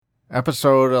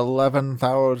Episode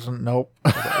 11,000, nope.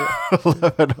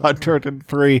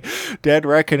 1103, Dead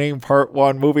Reckoning Part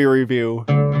 1 movie review.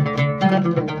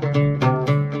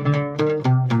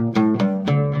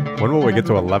 When will we get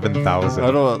to 11,000?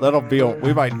 That'll be,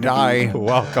 we might die.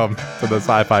 Welcome to the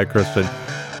Sci-Fi Christian,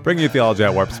 bringing you theology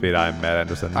at warp speed. I'm Matt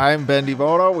Anderson. I'm Ben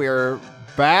Devoto. We are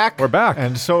back. We're back.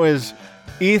 And so is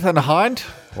Ethan Hunt.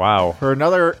 Wow. For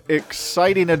another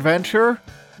exciting adventure.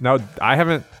 Now,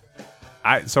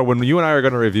 so when you and I are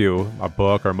going to review a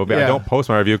book or a movie, I don't post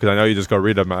my review because I know you just go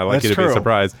read them. I like you to be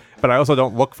surprised. But I also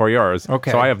don't look for yours.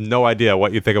 Okay. So I have no idea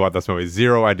what you think about this movie.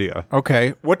 Zero idea.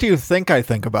 Okay. What do you think I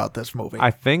think about this movie? I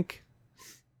think...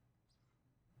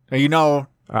 You know,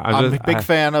 I'm a big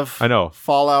fan of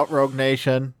Fallout, Rogue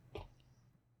Nation.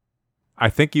 I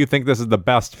think you think this is the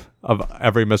best of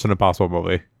every Mission Impossible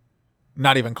movie.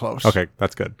 Not even close. Okay,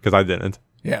 that's good, because I didn't.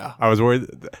 Yeah. I was worried.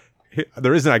 The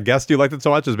reason I guessed you liked it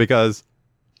so much is because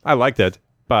I liked it,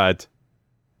 but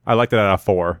I liked it at a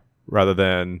 4 rather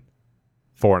than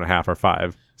 4.5 or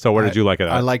 5. So where did you like it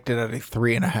at? I liked it at a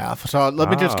 3.5. So let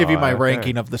me just give you my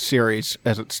ranking of the series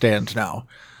as it stands now.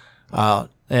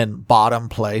 And bottom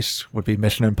place would be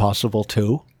Mission Impossible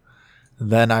 2.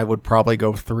 Then I would probably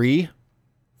go 3,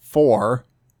 4,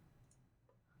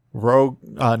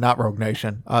 not Rogue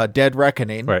Nation, Dead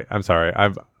Reckoning. Wait, I'm sorry.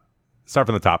 Start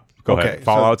from the top. Go ahead.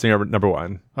 Fallout's in your number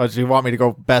 1. Oh, do you want me to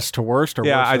go best to worst or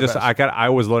worst to best? I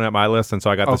was looking at my list and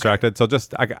so I got distracted. So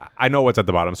I know what's at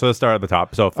the bottom. So let's start at the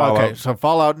top. So Fallout. Okay, so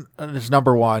Fallout is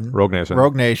number 1. Rogue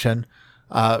Nation.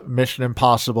 Mission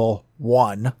Impossible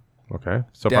 1. Okay.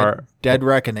 Dead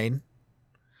Reckoning.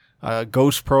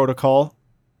 Ghost Protocol.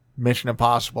 Mission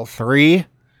Impossible 3.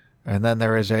 And then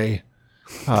there is a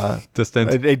distant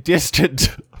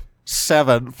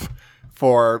 7th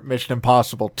for Mission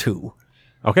Impossible 2.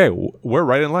 Okay, we're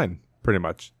right in line, pretty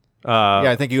much.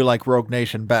 I think you like Rogue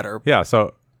Nation better. Yeah,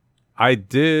 so I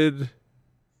did...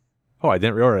 Oh, I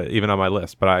didn't reorder it even on my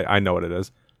list, but I know what it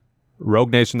is.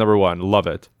 Rogue Nation number 1, love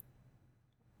it.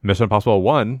 Mission Impossible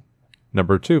 1,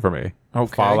 number 2 for me.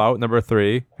 Okay. Fallout number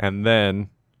 3, and then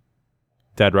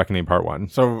Dead Reckoning Part 1.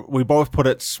 So we both put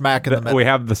it smack in the middle. We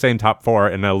have the same top 4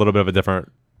 in a little bit of a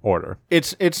different order.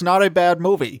 It's not a bad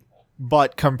movie,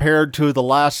 but compared to the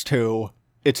last two,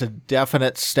 it's a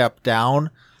definite step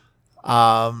down.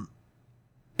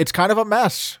 It's kind of a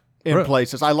mess in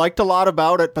places. I liked a lot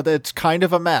about it, but it's kind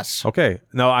of a mess. Okay.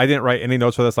 No, I didn't write any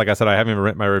notes for this. Like I said, I haven't even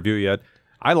written my review yet.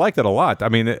 I liked it a lot. I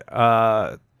mean,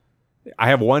 I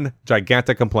have one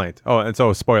gigantic complaint. Oh, and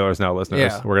so spoilers now, listeners.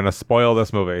 Yeah. We're going to spoil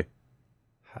this movie.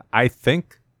 I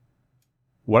think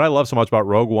what I love so much about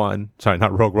Rogue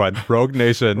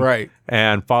Nation right.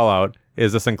 and Fallout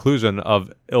is this inclusion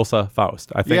of Ilsa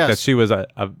Faust. I think that she was a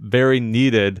very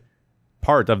needed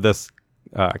part of this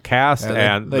cast.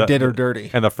 They did her dirty.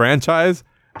 And the franchise.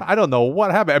 I don't know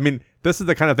what happened. I mean, this is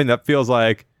the kind of thing that feels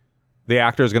like the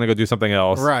actor is going to go do something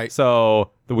else. Right.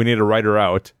 So we need to write her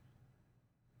out.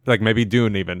 Like maybe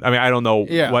Dune even. I mean, I don't know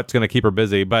what's going to keep her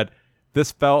busy, but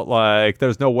this felt like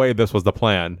there's no way this was the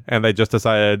plan. And they just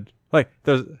decided, I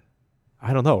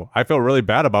don't know. I feel really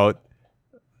bad about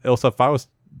Ilsa Faust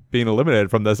being eliminated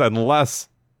from this unless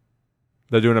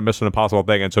they're doing a Mission Impossible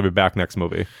thing and she'll be back next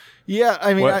movie. Yeah,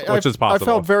 I mean, which is possible. I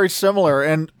felt very similar,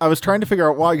 and I was trying to figure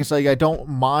out why, because I don't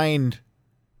mind...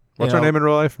 What's her name in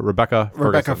real life? Rebecca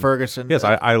Ferguson. Yes,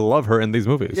 I love her in these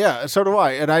movies. Yeah, so do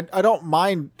I. And I don't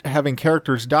mind having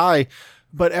characters die,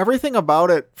 but everything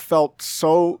about it felt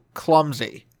so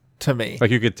clumsy to me.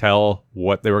 Like you could tell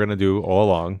what they were going to do all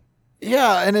along.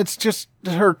 Yeah, and it's just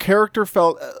her character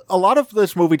a lot of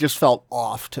this movie just felt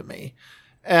off to me.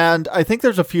 And I think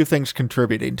there's a few things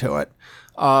contributing to it.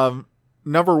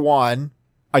 Number 1,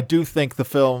 I do think the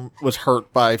film was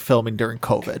hurt by filming during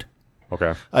COVID.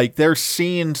 Okay. Like there's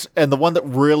scenes, and the one that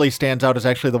really stands out is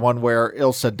actually the one where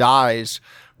Ilsa dies,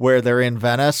 where they're in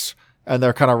Venice and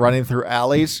they're kind of running through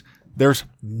alleys. There's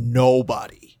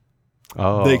nobody.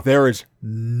 Oh. Like there is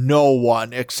no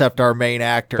one except our main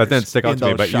actors. That didn't stick out to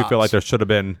me, but shots. You feel like there should have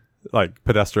been like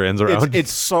pedestrians around.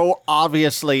 It's so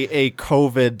obviously a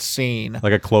COVID scene.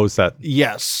 Like a closed set.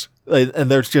 Yes. And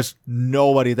there's just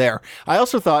nobody there. I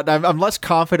also thought, I'm less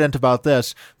confident about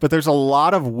this, but there's a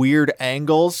lot of weird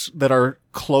angles that are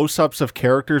close-ups of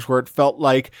characters where it felt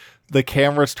like the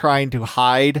camera's trying to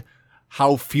hide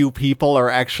how few people are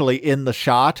actually in the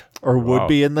shot or would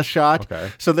be in the shot.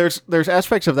 Okay. So there's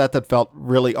aspects of that felt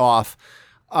really off.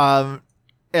 And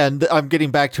I'm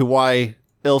getting back to why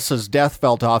Ilsa's death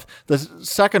felt off. The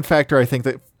second factor I think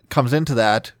that comes into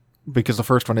that, because the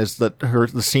first one is that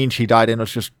the scene she died in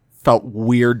was just felt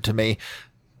weird to me.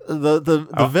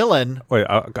 The villain. Wait,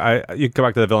 you can come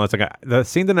back to the villain in a second. The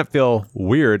scene didn't feel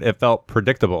weird. It felt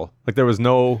predictable. Like there was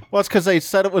no... Well, it's because they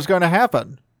said it was going to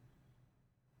happen.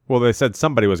 Well, they said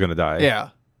somebody was going to die. Yeah.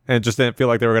 And it just didn't feel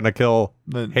like they were going to kill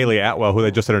Haley Atwell, who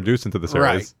they just introduced into the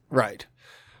series. Right.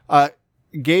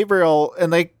 Gabriel,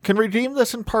 and they can redeem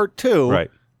this in part 2.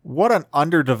 Right. What an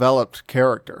underdeveloped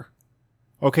character.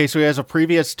 Okay, so he has a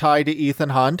previous tie to Ethan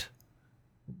Hunt.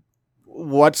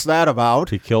 What's that about?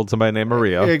 He killed somebody named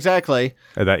Maria. Exactly.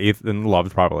 That Ethan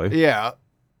loved, probably. Yeah.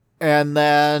 And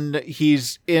then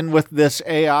he's in with this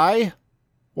AI.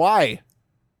 Why?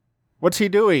 What's he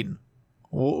doing?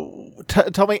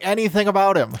 Tell me anything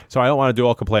about him. So I don't want to do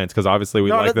all complaints because obviously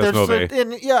we like this movie.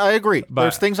 Yeah, I agree. But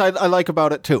there's things I like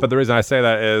about it too. But the reason I say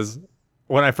that is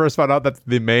when I first found out that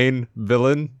the main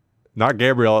villain, not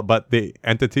Gabriel, but the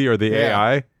entity or the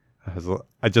AI,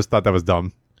 I just thought that was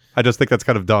dumb. I just think that's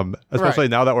kind of dumb, especially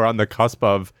now that we're on the cusp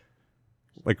of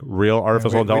like real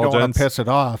artificial intelligence. We don't want to piss it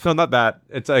off. No, not that.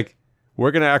 It's like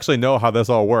we're going to actually know how this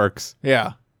all works.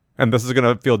 Yeah. And this is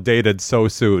going to feel dated so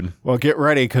soon. Well, get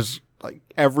ready because like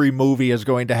every movie is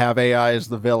going to have AI as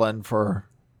the villain for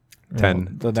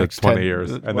 10 the to next 20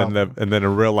 years. And then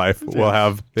in real life, we'll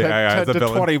have the AI as the villain.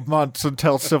 10 to 20 months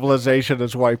until civilization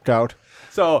is wiped out.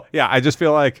 So, yeah, I just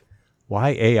feel like,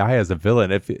 why AI as a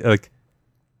villain? If like,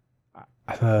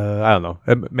 I don't know.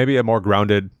 Maybe a more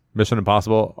grounded Mission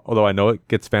Impossible, although I know it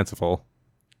gets fanciful.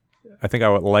 I think I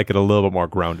would like it a little bit more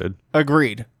grounded.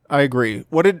 Agreed. I agree.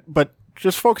 But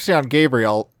just focusing on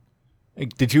Gabriel,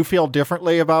 did you feel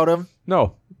differently about him?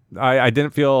 No, I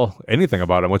didn't feel anything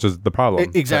about him, which is the problem.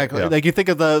 Exactly. But, yeah. Like you think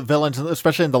of the villains,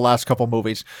 especially in the last couple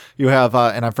movies. You have,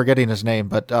 and I'm forgetting his name,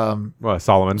 but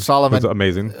Solomon. Solomon,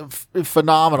 amazing,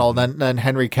 phenomenal. Then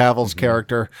Henry Cavill's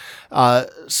character,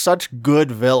 such good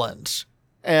villains.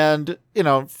 And,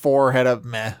 Thor had a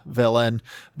meh villain,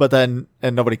 and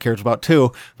nobody cares about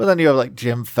 2. But then you have like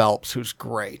Jim Phelps, who's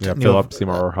great. Yeah, Philip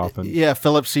Seymour Hoffman. Yeah,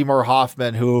 Philip Seymour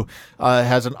Hoffman, who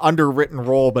has an underwritten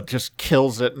role, but just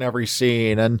kills it in every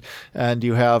scene. And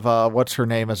you have, what's her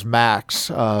name as Max?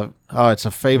 It's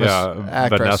a famous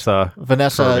actress.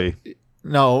 Vanessa. Kirby.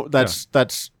 No,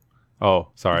 that's. Oh,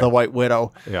 sorry. The White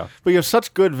Widow. Yeah. But you have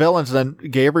such good villains, and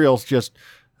then Gabriel's just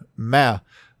meh.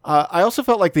 I also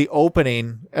felt like the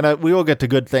opening, and we will get to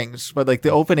good things, but like the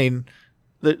opening,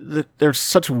 there's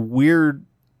such weird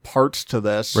parts to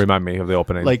this. Remind me of the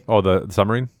opening. Like, the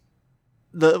submarine?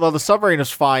 The submarine is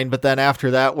fine, but then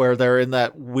after that, where they're in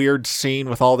that weird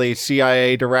scene with all the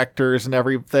CIA directors and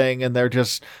everything, and they're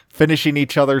just finishing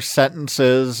each other's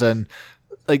sentences, and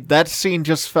like that scene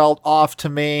just felt off to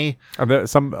me. And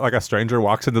a stranger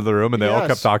walks into the room and they all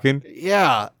kept talking.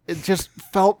 Yeah, it just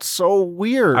felt so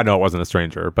weird. I know it wasn't a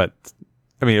stranger, but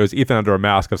I mean, it was Ethan under a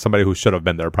mask of somebody who should have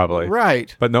been there probably.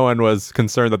 Right. But no one was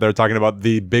concerned that they're talking about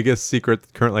the biggest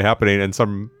secret currently happening in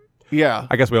some... Yeah.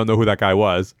 I guess we don't know who that guy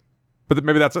was. But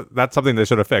maybe that's something they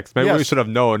should have fixed. Maybe we should have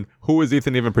known who was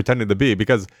Ethan even pretending to be,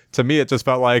 because to me it just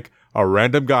felt like a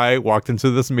random guy walked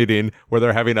into this meeting where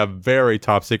they're having a very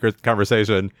top secret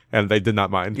conversation and they did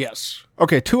not mind. Yes.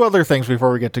 Okay, 2 other things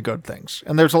before we get to good things.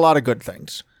 And there's a lot of good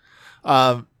things.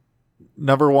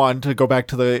 Number 1, to go back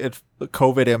to the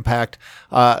COVID impact,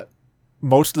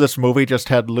 most of this movie just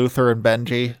had Luther and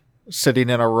Benji sitting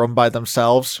in a room by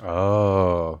themselves.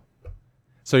 Oh.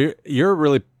 So you're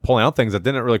really pulling out things that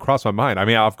didn't really cross my mind. I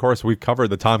mean, of course, we've covered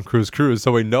the Tom Cruise cruise,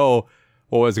 so we know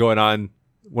what was going on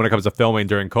when it comes to filming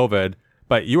during COVID.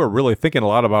 But you were really thinking a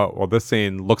lot about, well, this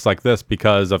scene looks like this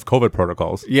because of COVID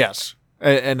protocols. Yes.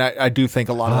 And I do think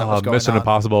a lot of that was going on. Mission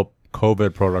Impossible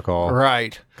COVID protocol.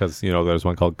 Right. Because, there's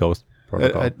one called Ghost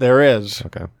Protocol. There is.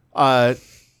 Okay.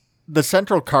 The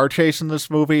central car chase in this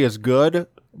movie is good,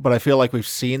 but I feel like we've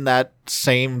seen that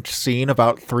same scene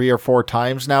about 3 or 4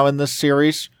 times now in this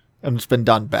series, and it's been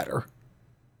done better.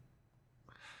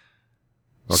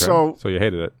 Okay. So you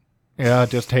hated it. Yeah, I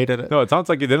just hated it. No, it sounds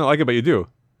like you didn't like it, but you do.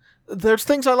 There's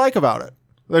things I like about it.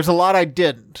 There's a lot I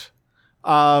didn't.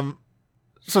 So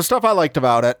stuff I liked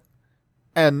about it,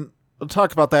 and we'll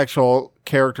talk about the actual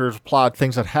characters, plot,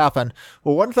 things that happen.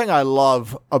 Well, one thing I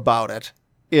love about it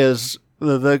is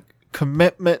the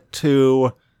commitment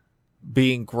to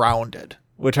being grounded,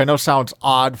 which I know sounds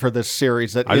odd for this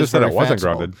series. I just said it wasn't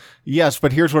grounded. Yes,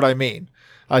 but here's what I mean.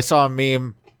 I saw a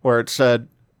meme where it said,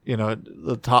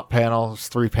 the top panel,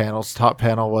 3 panels. Top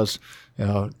panel was,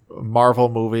 a Marvel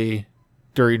movie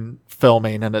during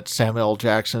filming, and it's Samuel L.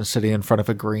 Jackson sitting in front of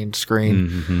a green screen.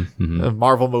 Mm-hmm, mm-hmm. A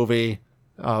Marvel movie,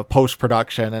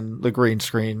 post-production, and the green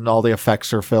screen, all the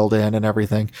effects are filled in and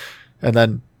everything. And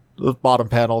then the bottom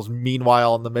panels,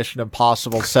 meanwhile, in the Mission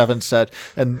Impossible 7 set,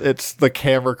 and it's the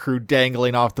camera crew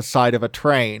dangling off the side of a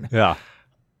train. Yeah.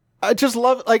 I just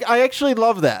love, like, I actually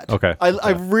love that. Okay.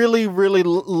 I really, really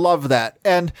love that.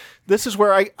 And this is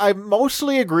where I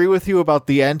mostly agree with you about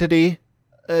the entity.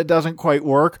 It doesn't quite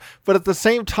work. But at the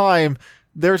same time,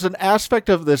 there's an aspect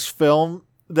of this film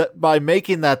that by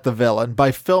making that the villain,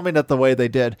 by filming it the way they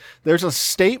did, there's a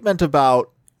statement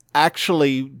about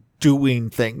actually doing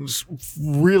things,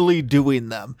 really doing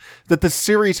them, that the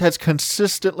series has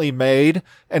consistently made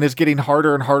and is getting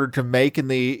harder and harder to make in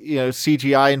the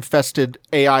CGI infested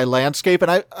AI landscape.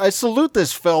 And I salute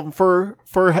this film for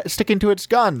sticking to its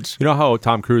guns. You know how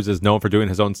Tom Cruise is known for doing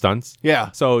his own stunts? Yeah.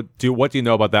 So what do you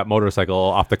know about that motorcycle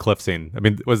off the cliff scene? I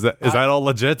mean, is that all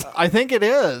legit? I think it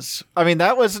is. I mean,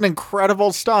 that was an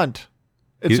incredible stunt.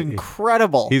 It's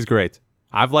incredible. He's great.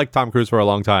 I've liked Tom Cruise for a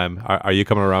long time. Are you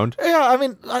coming around? Yeah, I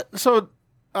mean,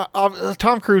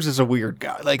 Tom Cruise is a weird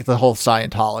guy, like the whole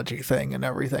Scientology thing and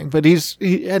everything. But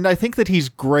and I think that he's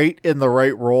great in the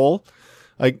right role.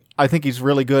 Like, I think he's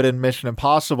really good in Mission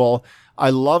Impossible.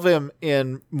 I love him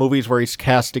in movies where he's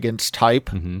cast against type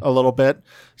a little bit.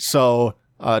 So,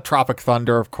 Tropic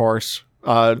Thunder, of course.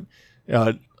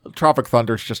 Tropic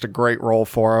Thunder is just a great role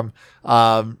for him.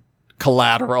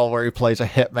 Collateral, where he plays a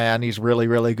hitman. He's really,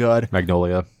 really good.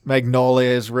 Magnolia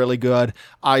is really good.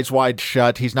 Eyes Wide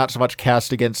Shut. He's not so much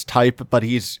cast against type, but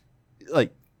he's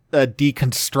like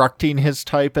deconstructing his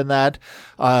type in that.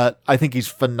 I think he's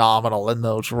phenomenal in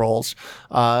those roles.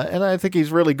 And I think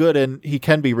he's really good he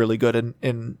can be really good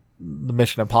in the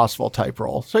Mission Impossible type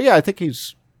role. So yeah, I think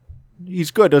he's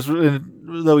good,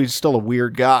 though he's still a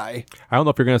weird guy. I don't know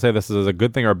if you're going to say this is a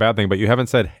good thing or a bad thing, but you haven't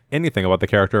said anything about the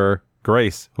character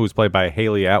Grace, who's played by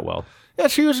Hayley Atwell. Yeah,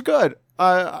 she was good.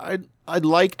 I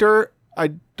liked her.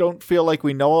 I don't feel like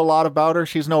we know a lot about her.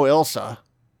 She's no Ilsa.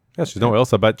 Yeah, she's no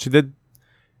Ilsa, but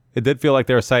it did feel like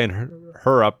they were setting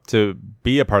her up to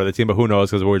be a part of the team, but who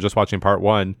knows, because we were just watching part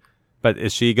one. But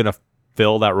is she going to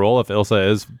fill that role if Ilsa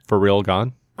is for real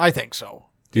gone? I think so.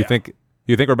 Do you think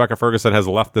Rebecca Ferguson has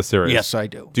left the series? Yes, I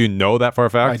do. Do you know that for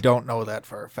a fact? I don't know that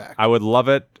for a fact. I would love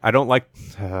it. I don't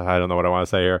know what I want to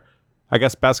say here. I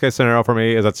guess best case scenario for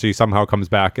me is that she somehow comes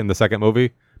back in the second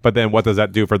movie. But then what does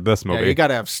that do for this movie? Yeah, you got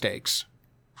to have stakes.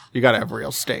 You got to have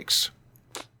real stakes.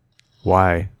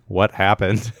 Why? What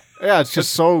happened? Yeah, it's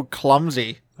just so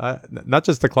clumsy. Not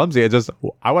just the clumsy.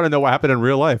 I want to know what happened in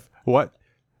real life. What,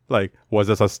 was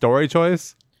this a story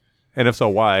choice? And if so,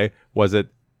 why? Was it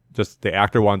just the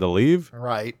actor wanted to leave?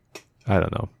 Right. I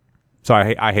don't know. So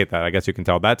I hate that. I guess you can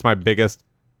tell. That's my biggest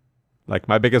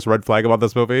red flag about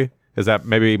this movie is that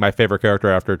maybe my favorite character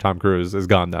after Tom Cruise is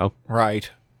gone now. Right.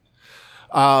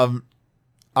 I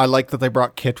like that they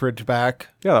brought Kittredge back.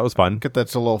 Yeah, that was fun.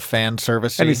 That's a little fan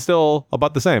service. And he's still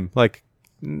about the same.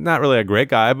 Not really a great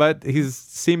guy, but he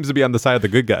seems to be on the side of the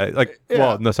good guy.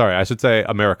 Well, no, sorry, I should say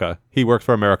America. He works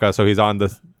for America, so he's on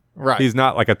the... Right. He's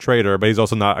not like a traitor, but he's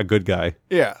also not a good guy.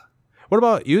 Yeah. What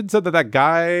about, you said that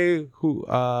guy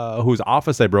whose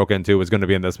office they broke into was going to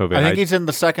be in this movie. I think he's in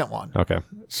the second one. Okay.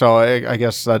 So I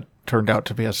guess that turned out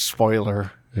to be a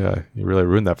spoiler. Yeah, you really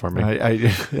ruined that for me.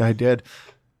 I did.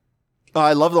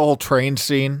 I love the whole train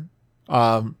scene.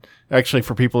 Actually,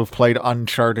 for people who've played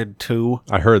Uncharted 2.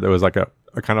 I heard there was like a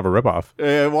kind of a ripoff.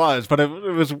 It was, but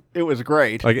it was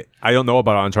great. I don't know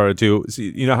about Uncharted 2.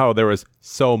 See, you know how there was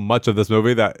so much of this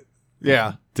movie that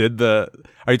are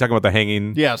you talking about the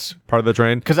hanging part of the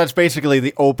train? Because that's basically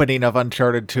the opening of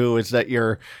Uncharted 2 is that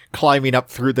you're climbing up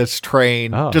through this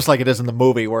train, just like it is in the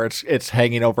movie where it's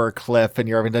hanging over a cliff and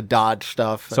you're having to dodge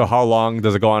stuff. So how long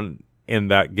does it go on in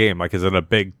that game? Is it a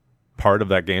big part of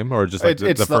that game or just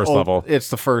the first level?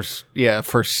 It's the first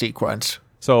sequence.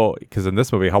 So, because in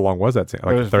this movie, how long was that scene?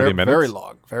 30 minutes? Very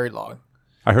long, very long.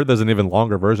 I heard there's an even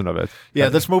longer version of it. Yeah,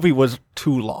 this movie was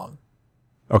too long.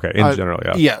 Okay, in general,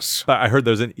 yeah. Yes. I heard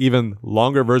there's an even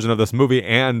longer version of this movie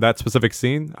and that specific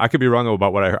scene. I could be wrong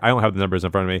about what I heard. I don't have the numbers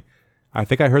in front of me. I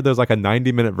think I heard there's a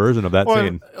 90-minute version of that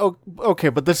scene. Okay,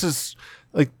 but this is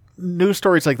news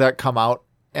stories like that come out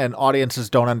and audiences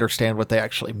don't understand what they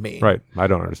actually mean. Right, I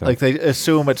don't understand. They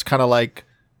assume it's kind of like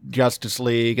Justice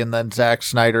League and then Zack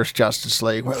Snyder's Justice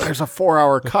League where there's a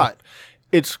 4-hour cut.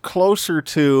 It's closer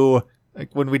to...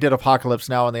 when we did Apocalypse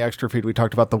Now in the extra feed, we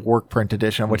talked about the work print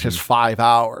edition, which is 5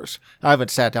 hours. I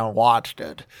haven't sat down and watched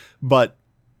it, but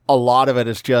a lot of it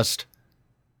is just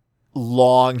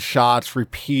long shots,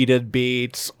 repeated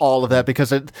beats, all of that,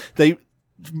 because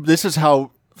this is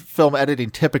how film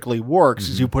editing typically works,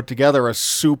 is you put together a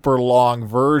super long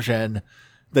version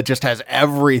that just has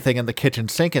everything in the kitchen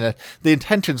sink in it. The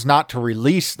intention's not to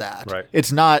release that. Right.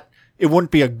 It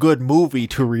wouldn't be a good movie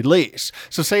to release.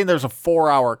 So saying there's a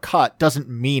 4-hour cut doesn't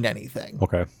mean anything.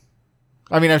 Okay.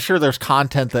 I mean, I'm sure there's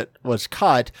content that was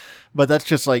cut, but that's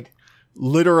just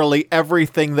literally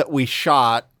everything that we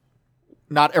shot,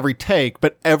 not every take,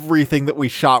 but everything that we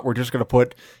shot, we're just going to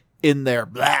put in there,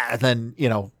 and then,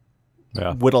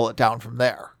 whittle it down from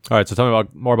there. All right, so tell me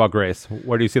more about Grace.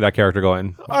 Where do you see that character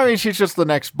going? I mean, she's just the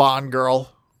next Bond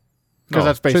girl. Because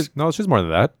that's basically... she's more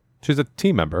than that. She's a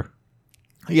team member.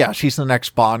 Yeah, she's the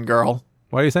next Bond girl.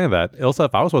 Why are you saying that? Ilsa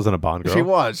Faust wasn't a Bond girl. She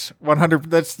was 100.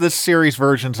 That's this series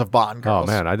versions of Bond girls.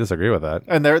 Oh man, I disagree with that.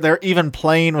 And they're even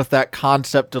playing with that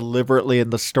concept deliberately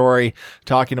in the story,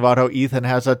 talking about how Ethan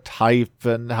has a type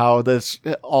and how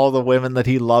all the women that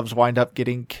he loves wind up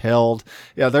getting killed.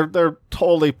 Yeah, they're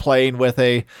totally playing with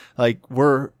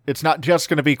it's not just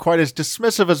going to be quite as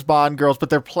dismissive as Bond girls, but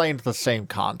they're playing with the same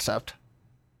concept.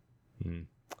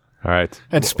 All right.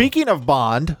 And speaking of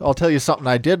Bond, I'll tell you something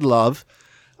I did love.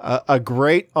 A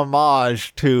great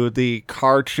homage to the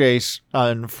car chase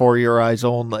on For Your Eyes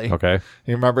Only. Okay.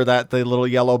 You remember that? The little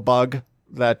yellow bug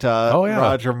that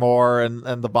Roger Moore and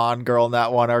the Bond girl in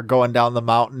that one are going down the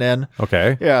mountain in.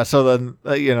 Okay. Yeah, so then,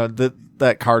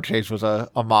 that car chase was a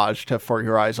homage to For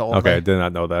Your Eyes Only. Okay, I did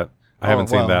not know that. I haven't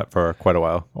seen that for quite a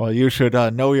while. Well, you should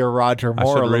know your Roger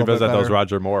Moore a little bit better. I should revisit those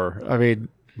Roger Moore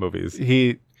movies.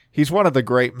 He's one of the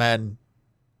great men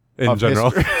in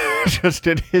general. Just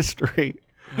in history.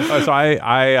 So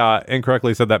I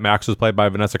incorrectly said that Max was played by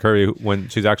Vanessa Kirby when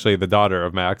she's actually the daughter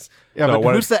of Max. Yeah, so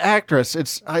but who's the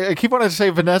actress? I keep wanting to say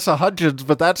Vanessa Hudgens,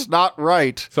 but that's not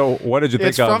right. So what did you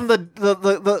think of? It's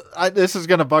from this is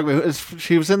going to bug me.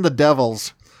 She was in The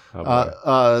Devils.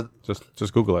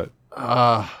 Just Google it.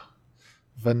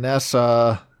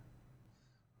 Vanessa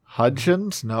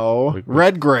Hudgens? No.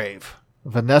 Redgrave.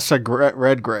 Vanessa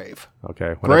Redgrave.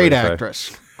 Okay. Great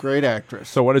actress. Great actress.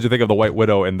 So what did you think of the White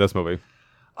Widow in this movie?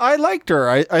 I liked her.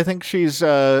 I think she's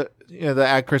the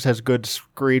actress has good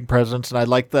screen presence, and I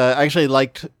actually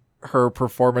liked her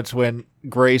performance when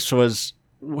Grace was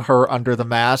her under the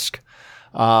mask.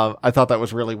 I thought that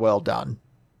was really well done.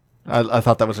 I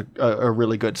thought that was a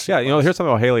really good sequence. Yeah, here's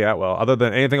something about Haley Atwell. Other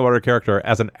than anything about her character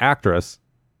as an actress,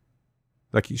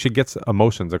 she gets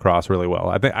emotions across really well.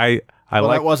 I think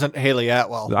that wasn't Haley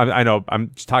Atwell. I know.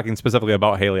 I'm talking specifically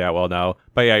about Haley Atwell now.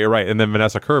 But yeah, you're right. And then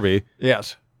Vanessa Kirby.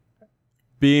 Yes.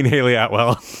 Being Haley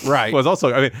Atwell. Right. Was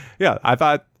also, I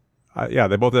thought,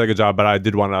 they both did a good job, but I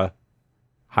did want to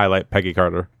highlight Peggy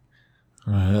Carter.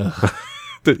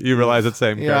 You realize it's the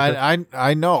same character? Yeah,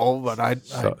 I know, but I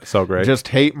so great. Just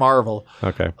hate Marvel.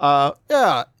 Okay.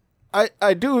 Yeah,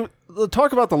 I do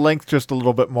talk about the length just a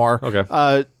little bit more.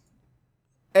 Okay.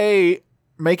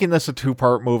 Making this a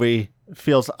 2-part movie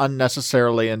feels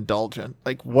unnecessarily indulgent.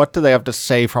 Like, what do they have to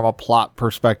say from a plot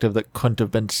perspective that couldn't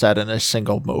have been said in a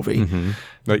single movie? Mm-hmm.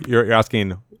 Like, you're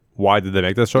asking, why did they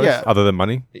make this choice other than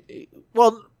money?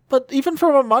 Well, but even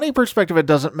from a money perspective, it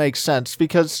doesn't make sense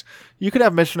because you could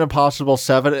have Mission Impossible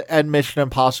 7 and Mission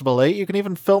Impossible 8. You can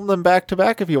even film them back to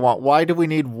back if you want. Why do we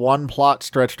need one plot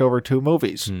stretched over 2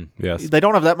 movies? Yes. They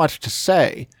don't have that much to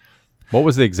say. What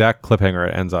was the exact cliffhanger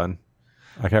it ends on?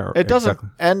 I can't remember. It doesn't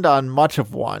end on much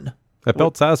of one. It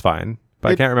felt satisfying,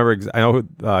 but I can't remember. I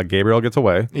know Gabriel gets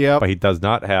away, but he does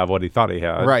not have what he thought he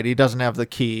had. Right, he doesn't have the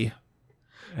key.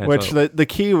 The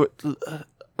key,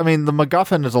 I mean, the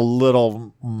MacGuffin is a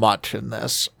little much in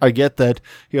this. I get that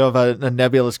you have a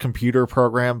nebulous computer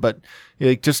program, but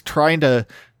just trying to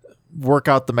work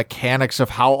out the mechanics of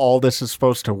how all this is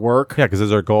supposed to work. Yeah, because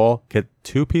there's our goal: get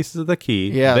 2 pieces of the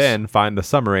key, then find the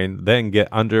submarine, then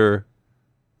get to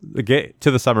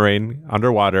the submarine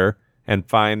underwater and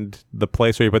find the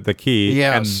place where you put the key.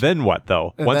 And then what,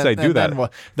 though? Once they do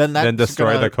that, then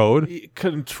destroy the code?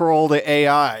 Control the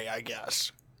AI, I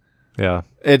guess. Yeah.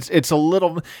 It's a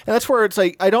little... And that's where it's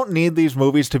like, I don't need these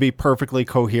movies to be perfectly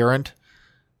coherent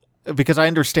because I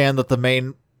understand that the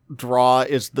main draw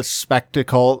is the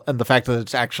spectacle and the fact that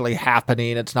it's actually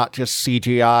happening. It's not just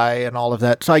CGI and all of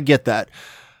that. So I get that.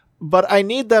 But I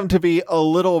need them to be a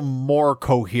little more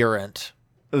coherent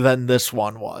than this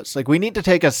one was. Like, we need to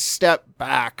take a step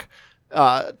back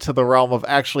to the realm of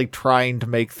actually trying to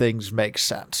make things make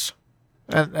sense.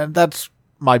 And that's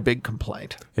my big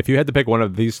complaint. If you had to pick one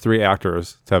of these 3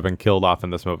 actors to have been killed off in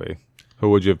this movie, who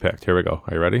would you have picked? Here we go.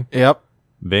 Are you ready? Yep.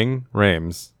 Ving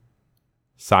Rhames,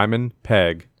 Simon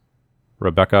Pegg,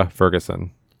 Rebecca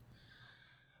Ferguson.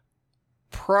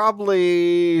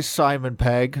 Probably Simon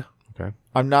Pegg. Okay.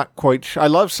 I'm not quite sure. I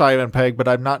love Simon Pegg, but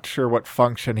I'm not sure what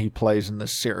function he plays in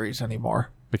this series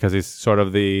anymore. Because he's sort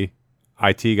of the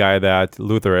IT guy that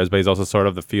Luther is, but he's also sort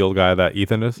of the field guy that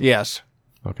Ethan is? Yes.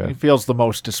 Okay. He feels the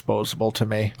most disposable to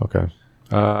me. Okay.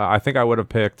 I think I would have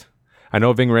picked... I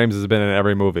know Ving Rhames has been in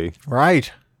every movie.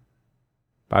 Right.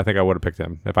 But I think I would have picked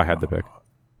him if I had to pick.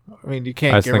 I mean, you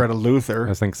can't get rid of Luther. I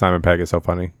just think Simon Pegg is so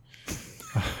funny.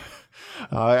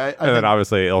 And then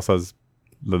obviously Ilsa's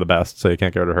the best, so you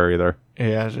can't get rid of her either.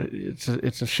 Yeah,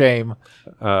 it's a shame.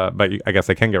 But I guess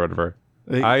they can get rid of her.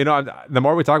 The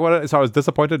more we talk about it, so I was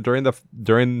disappointed during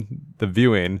the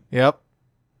viewing. Yep.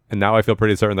 And now I feel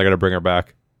pretty certain they're going to bring her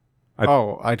back.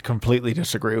 I'd completely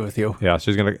disagree with you. Yeah,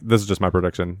 she's going to... This is just my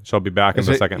prediction. She'll be back in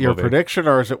the second movie. Is it your prediction,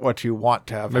 or is it what you want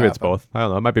to have Maybe happen? It's both. I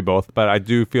don't know. It might be both. But I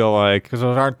do feel like... Because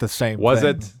those aren't the same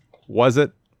thing. Was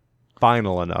it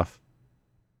final enough?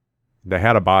 They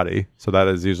had a body, so that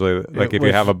is usually... Like, if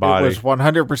you have a body... It was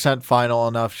 100% final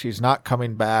enough. She's not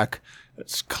coming back.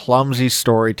 It's clumsy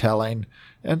storytelling.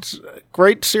 It's a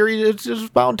great series. It's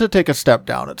bound to take a step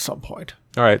down at some point.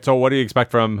 All right, so what do you expect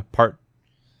from part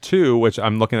 2, which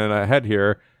I'm looking at ahead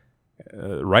here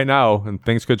right now, and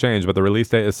things could change, but the release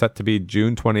date is set to be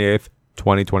June 28th,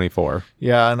 2024.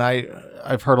 Yeah, and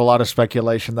I've heard a lot of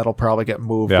speculation that'll probably get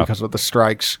moved because of the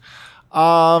strikes.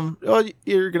 Well,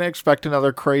 you're going to expect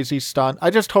another crazy stunt. I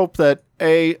just hope that,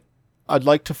 I'd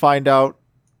like to find out,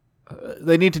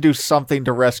 they need to do something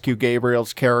to rescue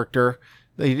Gabriel's character.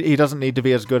 He doesn't need to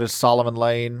be as good as Solomon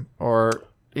Lane or,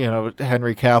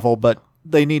 Henry Cavill, but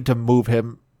they need to move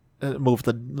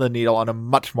the needle on him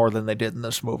much more than they did in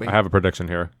this movie. I have a prediction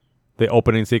here. The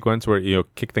opening sequence where you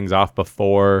kick things off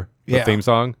before the theme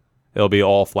song, it'll be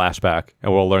all flashback,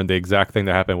 and we'll learn the exact thing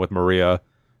that happened with Maria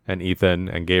and Ethan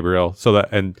and Gabriel, so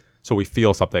we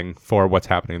feel something for what's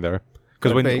happening there,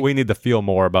 because we need to feel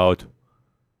more about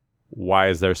why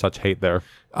is there such hate there.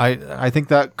 I think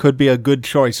that could be a good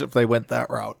choice if they went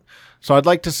that route. So I'd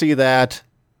like to see that.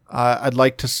 I'd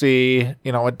like to see,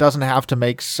 it doesn't have to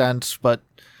make sense, but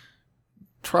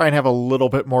try and have a little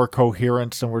bit more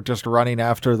coherence, and we're just running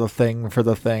after the thing for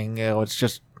the thing. It's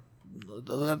just,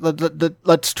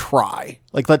 let's try.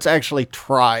 Let's actually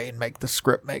try and make the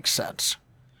script make sense.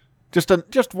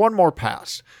 Just one more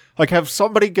pass. Have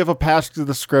somebody give a pass to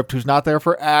the script who's not there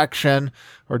for action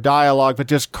or dialogue, but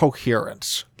just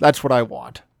coherence. That's what I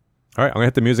want. All right, I'm going to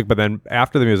hit the music, but then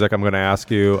after the music, I'm going to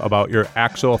ask you about your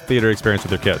actual theater experience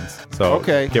with your kids. So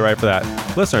get right for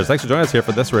that. Listeners, thanks for joining us here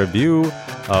for this review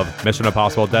of Mission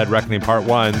Impossible Dead Reckoning Part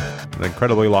 1, an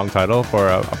incredibly long title for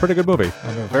a pretty good movie.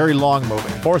 And a very long movie.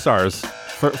 4 stars.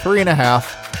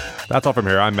 3.5. That's all from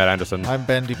here. I'm Matt Anderson. I'm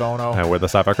Ben DiBono. And we're the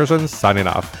Sci-Fi Christians, signing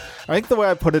off. I think the way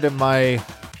I put it in my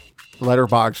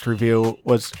Letterboxd review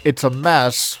was, it's a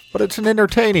mess, but it's an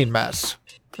entertaining mess.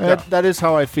 That is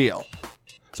how I feel.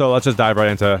 So let's just dive right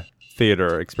into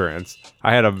theater experience.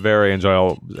 I had a very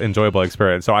enjoyable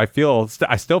experience. So I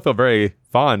still feel very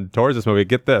fond towards this movie.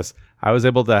 Get this. I was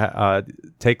able to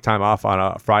take time off on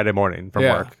a Friday morning from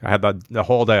work. I had the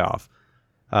whole day off.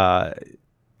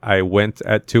 I went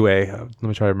let me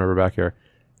try to remember back here.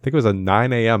 I think it was a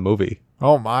 9 a.m. movie.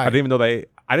 Oh my. I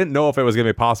didn't know if it was going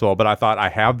to be possible, but I thought I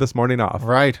have this morning off.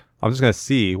 Right. I'm just going to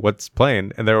see what's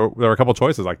playing. And there were a couple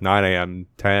choices, like 9 a.m.,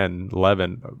 10,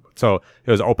 11. So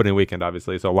it was opening weekend,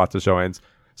 obviously. So lots of showings.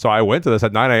 So I went to this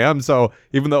at 9 a.m. So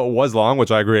even though it was long, which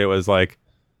I agree, it was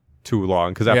too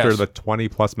long. Because after the 20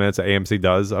 plus minutes that AMC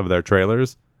does of their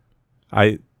trailers,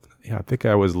 I think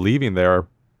I was leaving there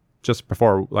just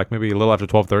before, maybe a little after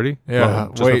 12:30. Yeah,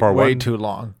 way too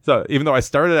long. So even though I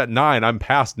started at 9, I'm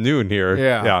past noon here.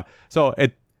 Yeah. So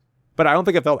but I don't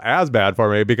think it felt as bad for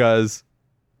me because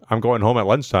I'm going home at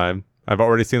lunchtime. I've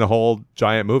already seen the whole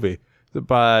giant movie.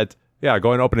 But yeah,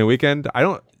 going opening weekend, I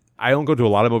don't go to a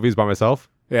lot of movies by myself.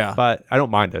 Yeah. But I don't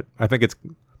mind it. I think it's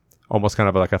almost kind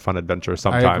of like a fun adventure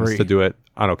sometimes to do it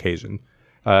on occasion.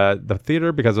 The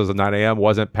theater, because it was a 9 a.m.,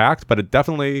 wasn't packed, but it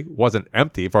definitely wasn't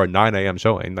empty for a 9 a.m.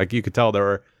 showing. You could tell there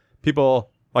were people,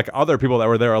 other people that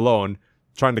were there alone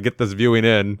trying to get this viewing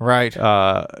in. Right.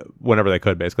 Whenever they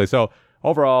could, basically. So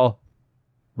overall,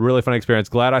 really fun experience.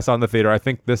 Glad I saw it in the theater. I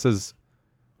think this is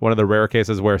one of the rare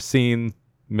cases where seeing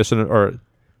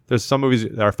there's some movies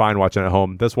that are fine watching at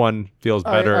home. This one feels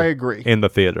better. I agree. In the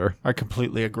theater. I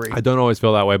completely agree. I don't always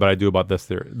feel that way, but I do about this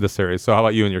series. So how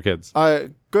about you and your kids?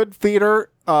 Good theater,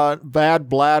 bad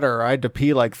bladder. I had to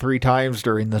pee 3 times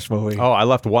during this movie. Oh, I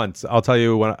left once. I'll tell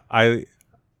you, when I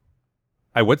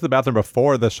went to the bathroom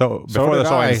before the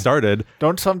showing started.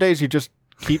 Don't some days you just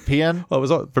keep peeing? Well, it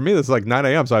was, for me, this is 9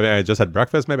 a.m., so I just had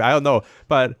breakfast, maybe. I don't know.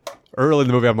 But early in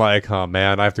the movie, I'm like, oh,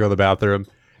 man, I have to go to the bathroom.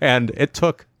 And it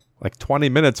took 20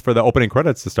 minutes for the opening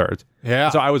credits to start. Yeah.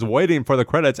 So I was waiting for the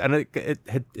credits, and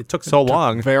it took so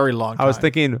long. Very long time. I was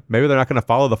thinking, maybe they're not going to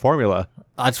follow the formula.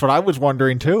 That's what I was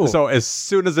wondering, too. So as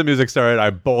soon as the music started,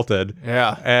 I bolted.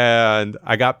 Yeah. And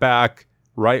I got back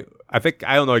right... I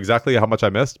don't know exactly how much I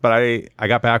missed, but I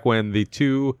got back when the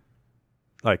two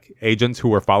agents who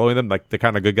were following them, the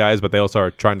kind of good guys, but they also are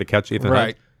trying to catch Ethan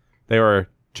Hunt, they were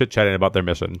chit-chatting about their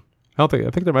mission. I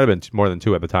think there might have been more than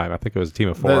 2 at the time. I think it was a team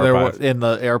of 4 There or 5. in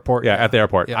the airport. Yeah, at the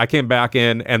airport. Yeah. I came back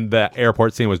in, and the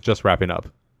airport scene was just wrapping up.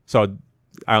 So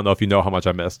I don't know if you know how much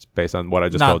I missed based on what I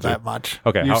just told you. Not that much.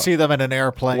 Okay. You see them in an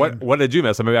airplane. What did you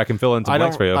miss? Maybe I can fill in some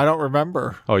blanks for you. I don't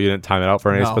remember. Oh, you didn't time it out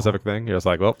for any No. specific thing? You're just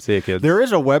like, well, see you, kids. There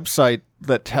is a website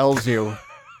that tells you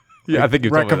Yeah, I think you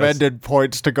recommended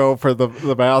points to go for the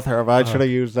bathroom. I should have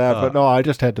used that, but no, I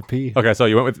just had to pee. Okay, so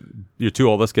you went with your 2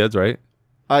 oldest kids, right?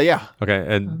 Yeah. Okay,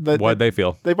 and what did they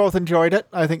feel? They both enjoyed it.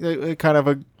 I think they kind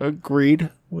of agreed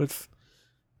with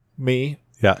me.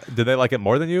 Yeah. Did they like it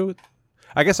more than you?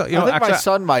 I guess, I think actually, my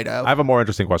son might have. I have a more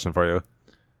interesting question for you.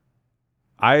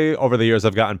 Over the years,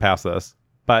 have gotten past this,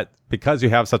 but because you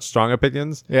have such strong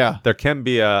opinions, Yeah. there can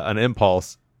be an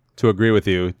impulse to agree with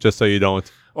you just so you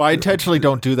don't. Well, I intentionally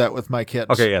don't do that with my kids.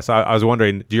 Okay, yeah, so I was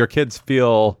wondering, do your kids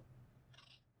feel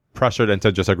pressured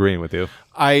into just agreeing with you?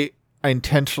 I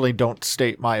intentionally don't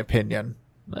state my opinion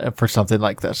for something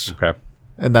like this. Okay.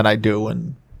 And then I do,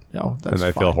 and that's And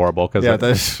they fine. feel horrible because Yeah,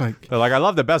 that's like, they're like, I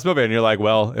love the best movie. And you're like,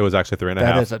 well, it was actually 3.5.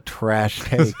 that is a trash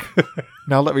take.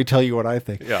 Now let me tell you what I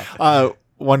think. Yeah.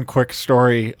 One quick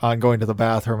story on going to the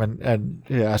bathroom, and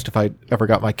he asked if I ever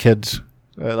got my kids,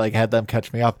 had them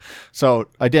catch me up. So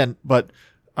I didn't, but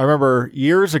I remember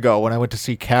years ago when I went to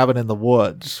see Cabin in the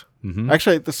Woods. Mm-hmm.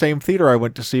 Actually, at the same theater I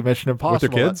went to see Mission Impossible.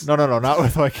 With your kids? No, not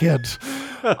with my kids.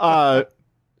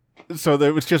 So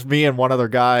there was just me and one other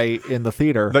guy in the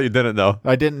theater. That you didn't know.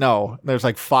 I didn't know. There's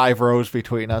like 5 rows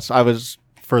between us. I was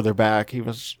further back. He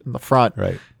was in the front.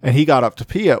 Right. And he got up to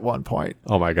pee at one point.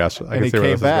 Oh my gosh. I And can he see where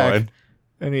came this back. is going.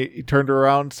 And he turned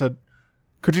around and said,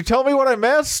 "Could you tell me what I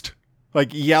missed?" Like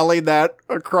yelling that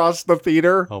across the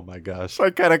theater. Oh my gosh. So I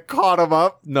kind of caught him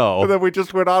up. No. And then we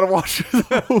just went on and watched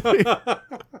the movie.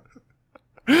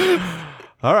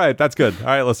 All right. That's good. All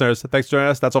right, listeners. Thanks for joining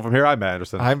us. That's all from here. I'm Matt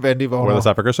Anderson. I'm Ben DiVono. We're the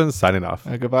Cypher Christians signing off.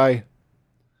 Goodbye.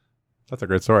 That's a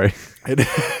great story.